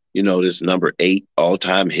important. This number 8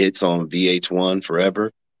 all-time hits on VH1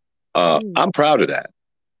 forever. Mm, I'm proud of that.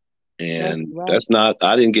 that's And right. that's not,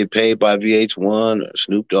 I didn't get paid by VH1 or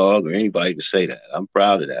Snoop Dogg or anybody to say that. I'm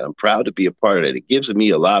proud of that. I'm proud to be a part of that. It gives me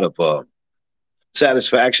a lot of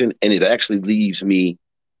satisfaction, and it actually leaves me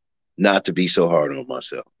not to be so hard on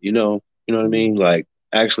myself. You know what I Mm, mean? Like,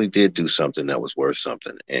 I actually did do something that was worth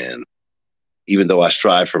something. And even though I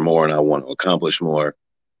strive for more and I want to accomplish more,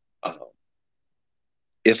 uh,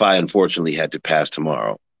 if I unfortunately had to pass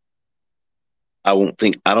tomorrow, I don't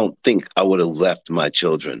think I would have left my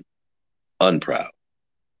children unproud.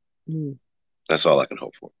 mm. That's all I can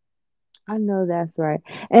hope for. I know that's right.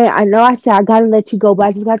 And I know I said I gotta let you go, but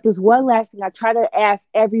I just got this one last thing. I try to ask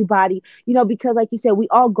everybody, because like you said, we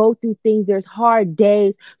all go through things. There's hard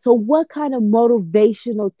days. So what kind of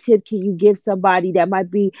motivational tip can you give somebody that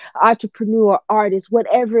might be entrepreneur, artist,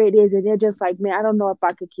 whatever it is, and they're just like, man, I don't know if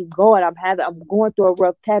I could keep going. I'm going through a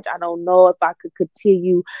rough patch. I don't know if I could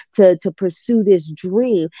continue to pursue this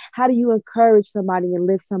dream. How do you encourage somebody and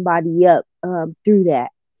lift somebody up through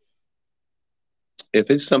that? If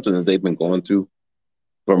it's something that they've been going through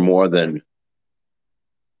for more than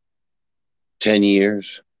 10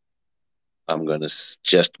 years, I'm going to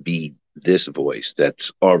just be this voice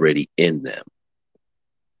that's already in them.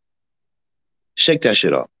 Shake that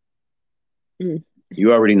shit off. Mm,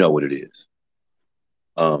 You already know what it is.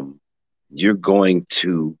 Um, you're going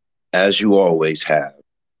to, as you always have,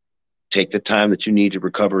 take the time that you need to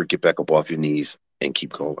recover, get back up off your knees, and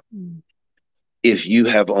keep going. mm, If you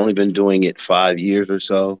have only been doing it 5 years or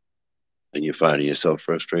so, and you're finding yourself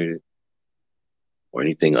frustrated, or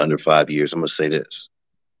anything under 5 years, I'm going to say this.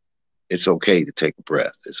 It's okay to take a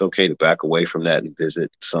breath. It's okay to back away from that and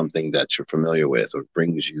visit something that you're familiar with or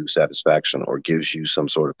brings you satisfaction or gives you some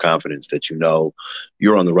sort of confidence that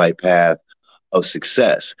you're on the right path of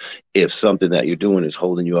success. If something that you're doing is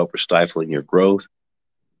holding you up or stifling your growth,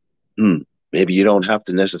 maybe you don't have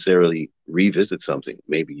to necessarily revisit something.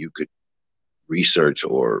 Maybe you could research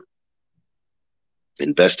or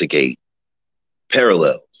investigate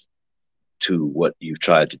parallels to what you've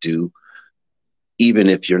tried to do, even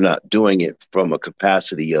if you're not doing it from a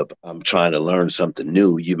capacity of I'm trying to learn something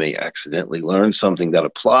new. You may accidentally learn something that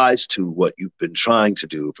applies to what you've been trying to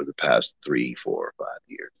do for the past 3, 4, 5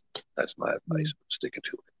 years. That's my mm, advice. I'm sticking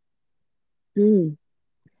to it. mm.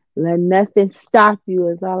 Let nothing stop you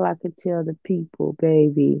is all I can tell the people,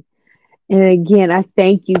 baby. And again, I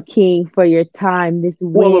thank you, King, for your time this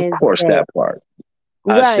Well, of course, Wednesday. that part.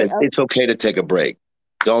 I Right. said it's okay to take a break.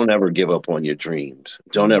 Don't ever give up on your dreams.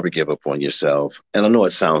 Don't Mm, ever give up on yourself. And I know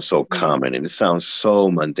it sounds so mm, common and it sounds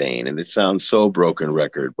so mundane and it sounds so broken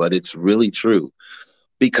record, but it's really true.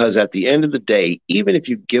 Because at the end of the day, even if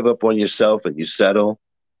you give up on yourself and you settle,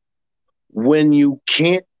 when you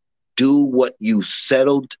can't do what you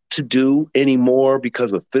settled to do anymore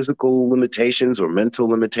because of physical limitations or mental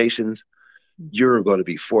limitations, mm. you're going to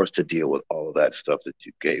be forced to deal with all of that stuff that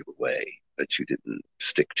you gave away, that you didn't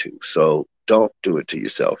stick to. So don't do it to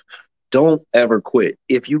yourself. Don't ever quit.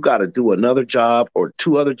 If you got to do another job or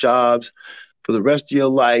two other jobs for the rest of your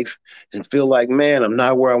life and feel like, man, I'm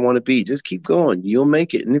not where I want to be, just keep going. You'll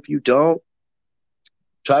make it. And if you don't,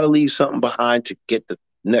 try to leave something behind to get the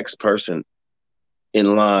next person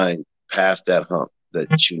in line past that hump that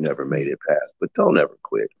you never made it past. But don't ever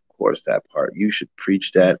quit. Of course, that part. You should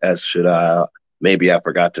preach that, as should I. Maybe I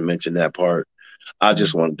forgot to mention that part. I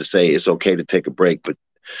just Mm. wanted to say it's okay to take a break, but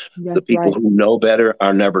the That's people right. who know better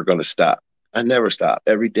are never going to stop. I never stop.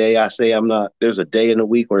 Every day I say I'm not, there's a day in the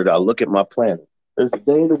week where I'll look at my planner. There's a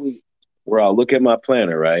day in the week where I'll look at my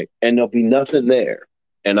planner, right? And there'll be nothing there.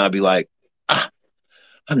 And I'll be like,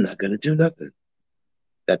 I'm not going to do nothing.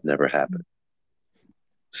 That never happened.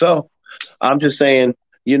 So I'm just saying,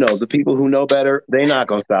 the people who know better, they're not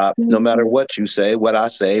going to stop no matter Mhm. what you say, what I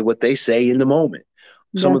say, what they say in the moment.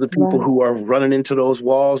 Some of the That's people right. who are running into those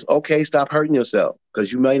walls, okay, stop hurting yourself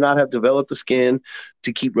because you may not have developed the skin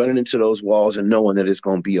to keep running into those walls and knowing that it's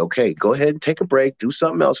going to be okay. Go ahead and take a break, do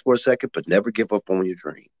something else for a second, but never give up on your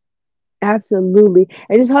dream. Absolutely.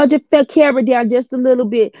 And just hold your camera down just a little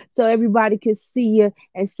bit so everybody can see you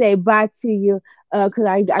and say bye to you. Because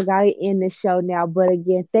I got to end the show now. But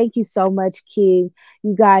again, thank you so much, King.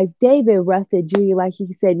 You guys, David Ruffin Jr., like he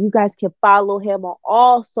said, you guys can follow him on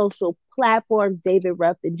all social platforms, David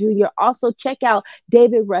Ruffin Jr. Also, check out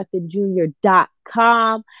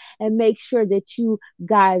davidruffinjr.com and make sure that you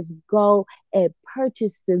guys go and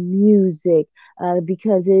purchase the music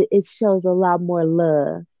because it shows a lot more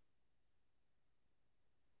love.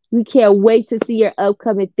 We can't wait to see your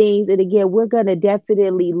upcoming things. And again, we're gonna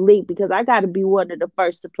definitely link because I gotta be one of the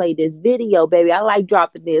first to play this video, baby. I like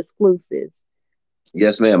dropping the exclusives.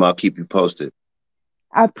 Yes, ma'am. I'll keep you posted.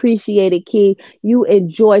 I appreciate it, Key. You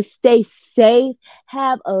enjoy. Stay safe.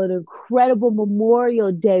 Have an incredible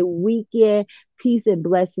Memorial Day weekend. Peace and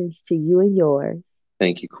blessings to you and yours.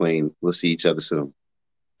 Thank you, Queen. We'll see each other soon.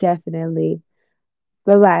 Definitely.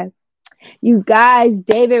 Bye bye. You guys,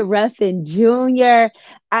 David Ruffin Jr.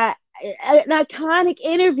 An iconic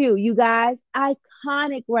interview, you guys.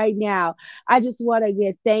 Iconic right now. I just want to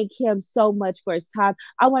again thank him so much for his time.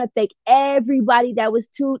 I want to thank everybody that was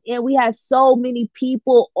tuned in. We have so many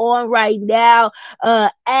people on right now.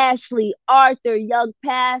 Ashley, Arthur, Young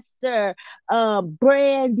Pastor,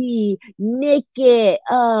 Brandy, Nickett,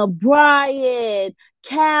 Brian,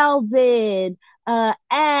 Calvin,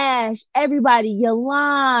 Ash, everybody,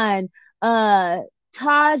 Yalan,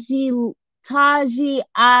 Taji,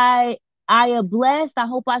 I am blessed. I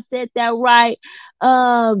hope I said that right.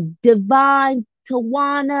 Divine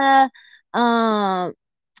Tawana,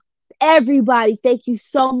 everybody, thank you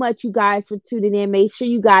so much, you guys, for tuning in. Make sure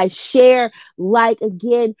you guys share, like.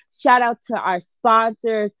 Again, shout out to our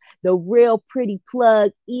sponsors, The Real Pretty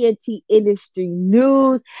Plug, ENT Industry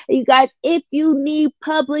News. And you guys, if you need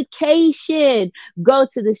publication, go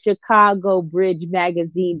to the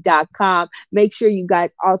ChicagoBridgeMagazine.com. Make sure you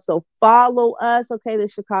guys also follow us, okay, the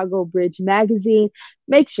Chicago Bridge Magazine.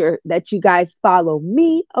 Make sure that you guys follow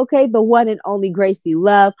me, okay, the one and only Gracie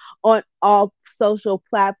Love, on all social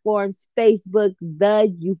platforms, Facebook,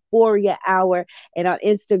 The Euphoria Hour, and on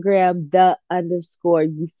Instagram,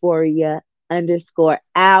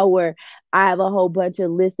 _Euphoria_Hour. I have a whole bunch of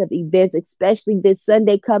list of events, especially this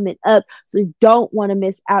Sunday coming up. So you don't want to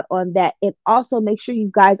miss out on that. And also make sure you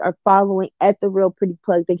guys are following at The Real Pretty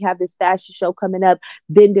Plug. They have this fashion show coming up.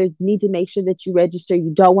 Vendors need to make sure that you register.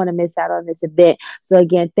 You don't want to miss out on this event. So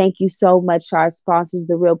again, thank you so much to our sponsors,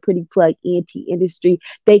 The Real Pretty Plug, ENT Industry.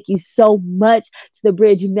 Thank you so much to the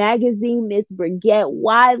Bridge Magazine, Miss Brigette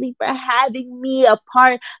Wiley, for having me a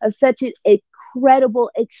part of such an incredible,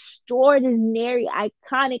 extraordinary,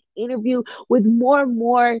 iconic interview with more and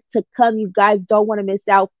more to come. You guys don't want to miss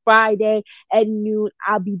out. Friday at noon,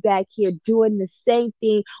 I'll be back here doing the same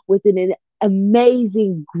thing with an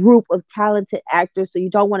amazing group of talented actors. So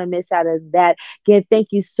you don't want to miss out on that. Again, thank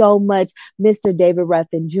you so much, Mr. David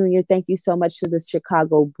Ruffin Jr. Thank you so much to the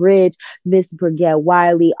Chicago Bridge, Miss Brigette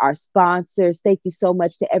Wiley, our sponsors. Thank you so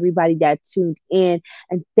much to everybody that tuned in.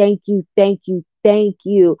 And thank you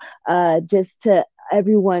just to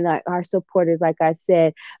everyone, our supporters, like I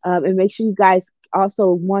said. And make sure you guys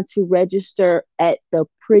also want to register at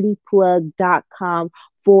theprettyplug.com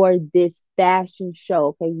for this fashion show.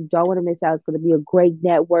 Okay, you don't want to miss out. It's going to be a great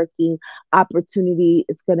networking opportunity.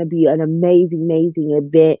 It's going to be an amazing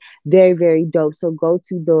event. Very, very dope. So go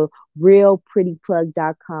to the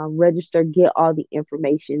realprettyplug.com, register, get all the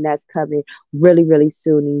information that's coming really, really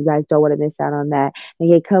soon. And you guys don't want to miss out on that. And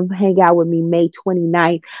yeah, come hang out with me May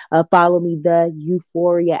 29th. Follow me, The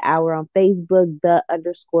Euphoria Hour, on Facebook,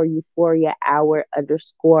 _Euphoria Hour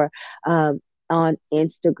 _ on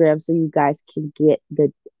Instagram, so you guys can get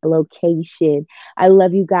the location. I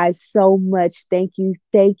love you guys so much. Thank you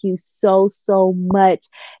so much.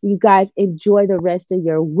 You guys enjoy the rest of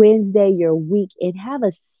your Wednesday, your week, and have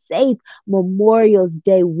a safe Memorial's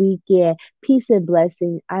Day weekend. Peace and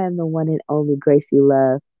blessing. I am the one and only Gracie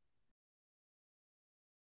Love.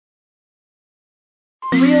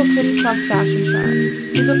 Real Pretty Plug Fashion Show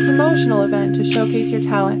is a promotional event to showcase your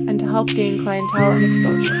talent and to help gain clientele and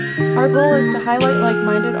exposure. Our goal is to highlight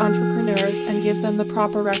like-minded entrepreneurs and give them the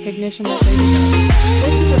proper recognition that they deserve.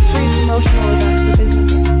 This is a free promotional event for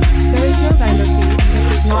businesses. There is no vendor fee, and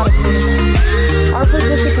this is not a paid event. Our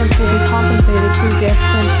participants will be compensated through gifts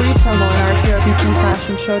and free promo in our TRPP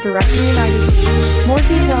Fashion Show Directory magazine. More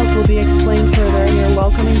details will be explained further in your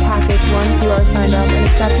welcoming package once you are signed up and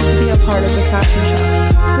accepted to be a part of the fashion show.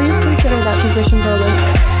 Please consider that positions are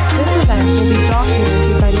limited. This event will be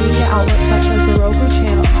documented by media outlets such as the Roku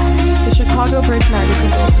Channel, the Chicago Bridge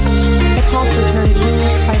Magazine, the Call Fraternity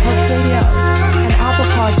by Hook Radio, and Apple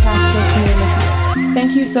Podcasts, just to name a few.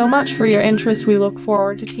 Thank you so much for your interest. We look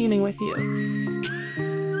forward to teaming with you.